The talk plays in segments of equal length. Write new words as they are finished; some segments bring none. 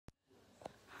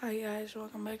Hi guys,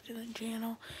 welcome back to the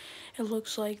channel. It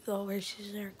looks like the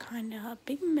horses are kind of a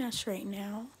big mess right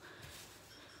now.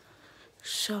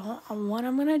 So what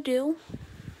I'm gonna do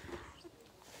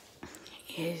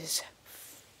is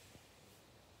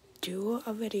do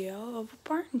a video of a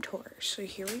barn tour. So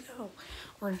here we go.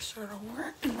 We're gonna start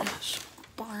over in this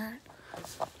barn.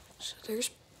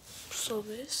 So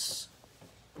this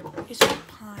is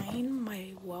Pine,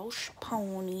 my Welsh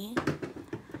pony.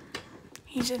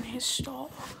 He's in his stall.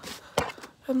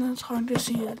 And then it's hard to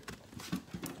see it.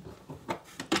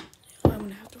 I'm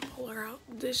gonna have to pull her out.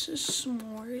 This is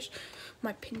S'mores,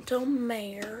 my Pinto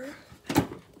mare.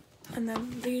 And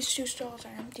then these two stalls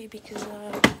are empty because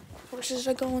the horses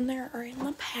that go in there are in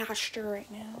the pasture right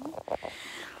now.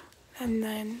 And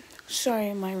then,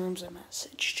 sorry, my room's a mess.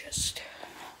 It's just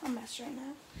a mess right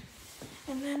now.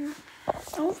 And then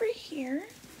over here,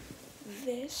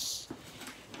 this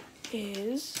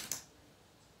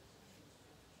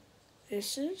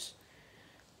is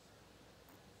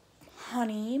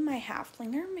Honey, my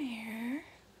halflinger mare.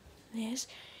 This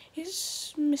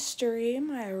is Mystery,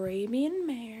 my Arabian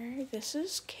mare. This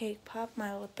is Cake Pop, my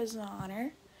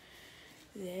Lipizzaner.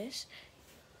 This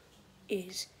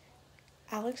is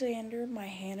Alexander, my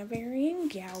Hanoverian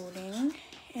Gelding.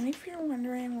 And if you're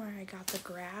wondering where I got the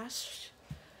grass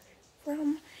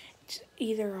from, it's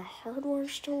either a hardware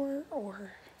store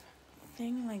or a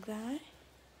thing like that.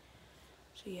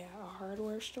 So yeah, a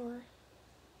hardware store.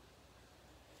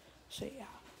 So yeah.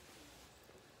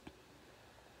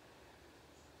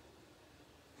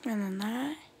 And then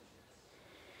that.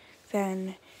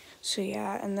 So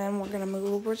yeah, and then we're gonna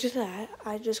move over to that.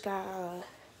 I just got a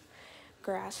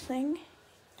grass thing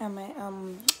and my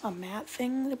a mat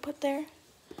thing to put there.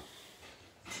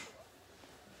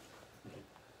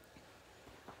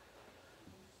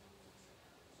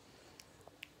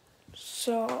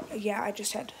 So yeah, I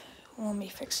just had let me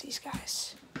fix these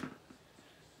guys.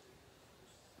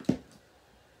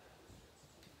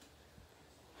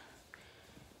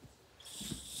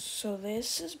 So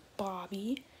this is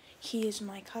Bobby. He is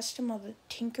my custom of a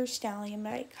Tinker Stallion,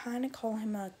 but I kind of call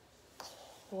him a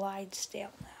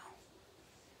Clydesdale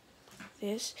now.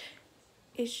 This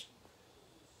is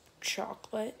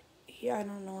Chocolate. I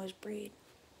don't know his breed.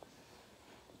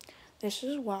 This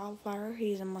is Wildfire.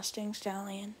 He's a Mustang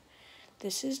Stallion.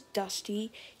 This is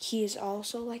Dusty. He is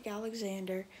also like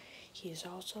Alexander. He is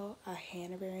also a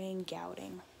Hanoverian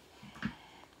Gelding.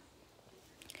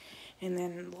 And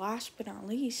then last but not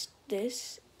least,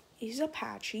 this is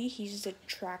Apache. He's the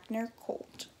Trackner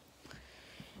Colt.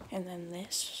 And then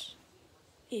this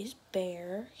is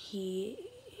Bear. He's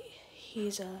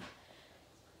a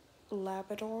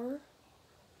Labrador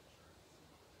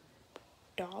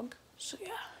dog. So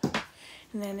yeah.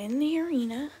 And then in the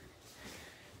arena,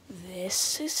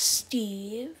 this is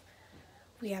Steve.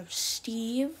 We have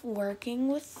Steve working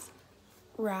with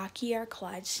Rocky, our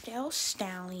Clydesdale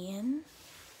Stallion.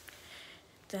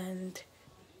 Then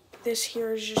this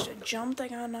here is just a jump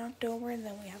that got knocked over, and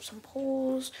then we have some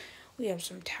poles. We have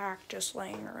some tack just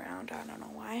laying around. I don't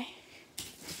know why.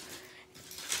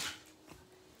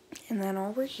 And then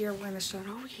over here, we're going to start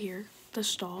over here, the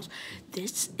stalls.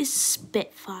 This is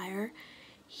Spitfire.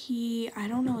 I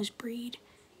don't know his breed.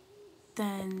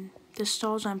 Then the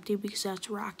stall's empty because that's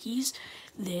Rocky's.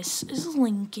 This is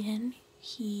Lincoln.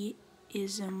 He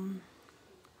is,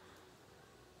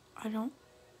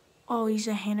 he's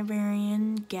a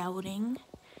Hanoverian Gelding.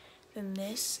 Then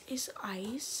this is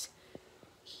Ice.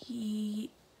 He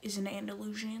is an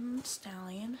Andalusian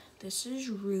Stallion. This is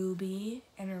Ruby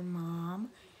and her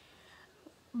mom,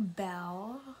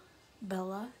 Bella,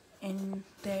 and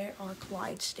they are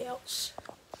Clydesdales.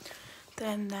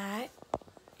 Then that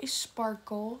is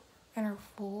Sparkle and her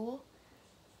full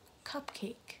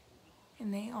Cupcake,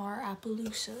 and they are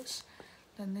Appaloosas.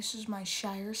 Then this is my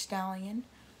Shire Stallion.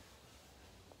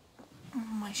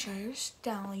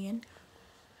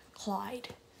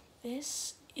 Clyde.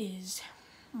 This is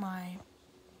my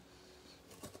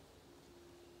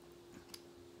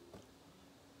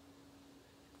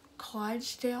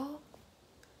Clydesdale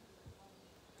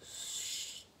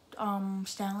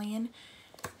Stallion,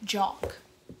 Jock.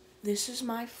 This is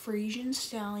my Frisian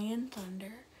Stallion,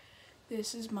 Thunder.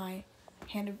 This is my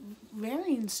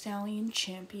Hanoverian Stallion,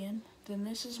 Champion. Then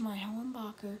this is my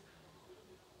Hellenbacher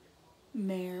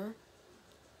mare,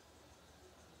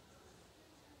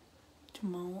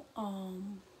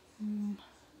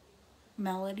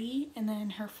 Melody, and then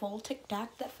her full Tic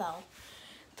Tac that fell.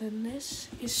 Then this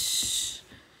is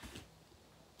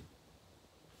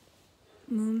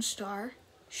Moonstar.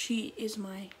 She is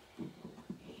my,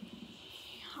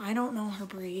 I don't know her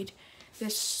breed.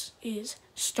 This is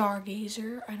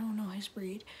Stargazer. I don't know his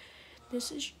breed.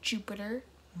 This is Jupiter,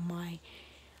 my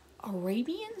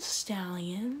Arabian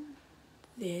Stallion.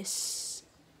 This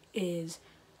is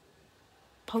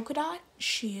Polka Dot.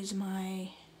 She is I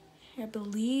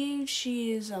believe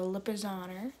she is a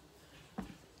Lipizzaner.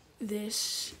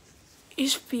 This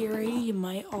is Fury. You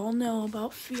might all know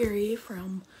about Fury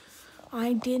from,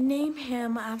 I did name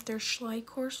him after Schleich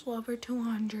Horse Lover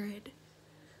 200,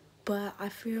 but I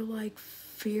feel like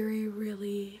Fury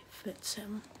really fits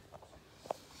him.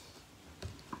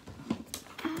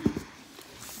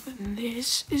 And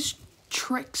this is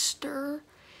Trickster.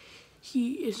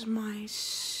 He is my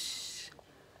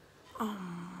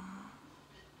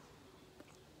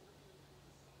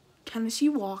Tennessee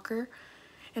Walker,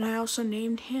 and I also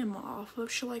named him off of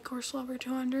Schleich Horse Lover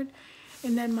 200.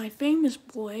 And then my famous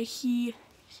boy, he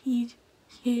is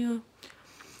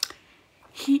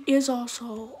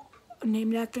also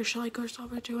named after Schleich Horse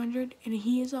Lover 200, and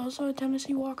he is also a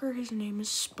Tennessee Walker. His name is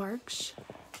Sparks.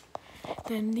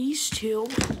 Then these two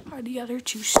are the other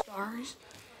two stars.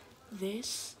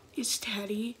 This is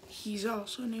Teddy. He's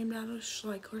also named out of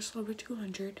Schleich Horse Lover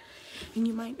 200. And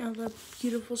you might know the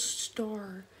beautiful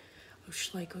star of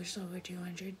Schleich Horse Lover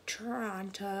 200,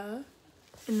 Toronto.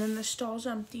 And then the stall's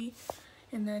empty.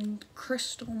 And then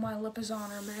Crystal, my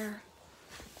Lipizzaner mare.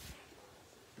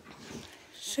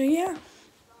 So yeah,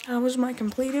 that was my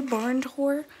completed barn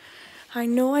tour. I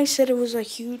know I said it was a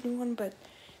huge one, but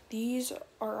these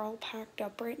are all packed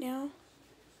up right now.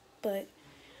 But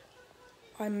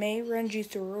I may run you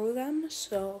through them.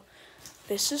 So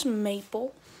this is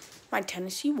Maple, my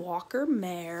Tennessee Walker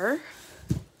mare.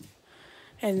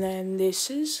 And then this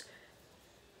is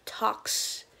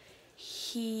Tux.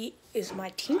 He is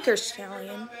my Tinker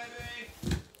Stallion.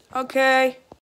 Okay.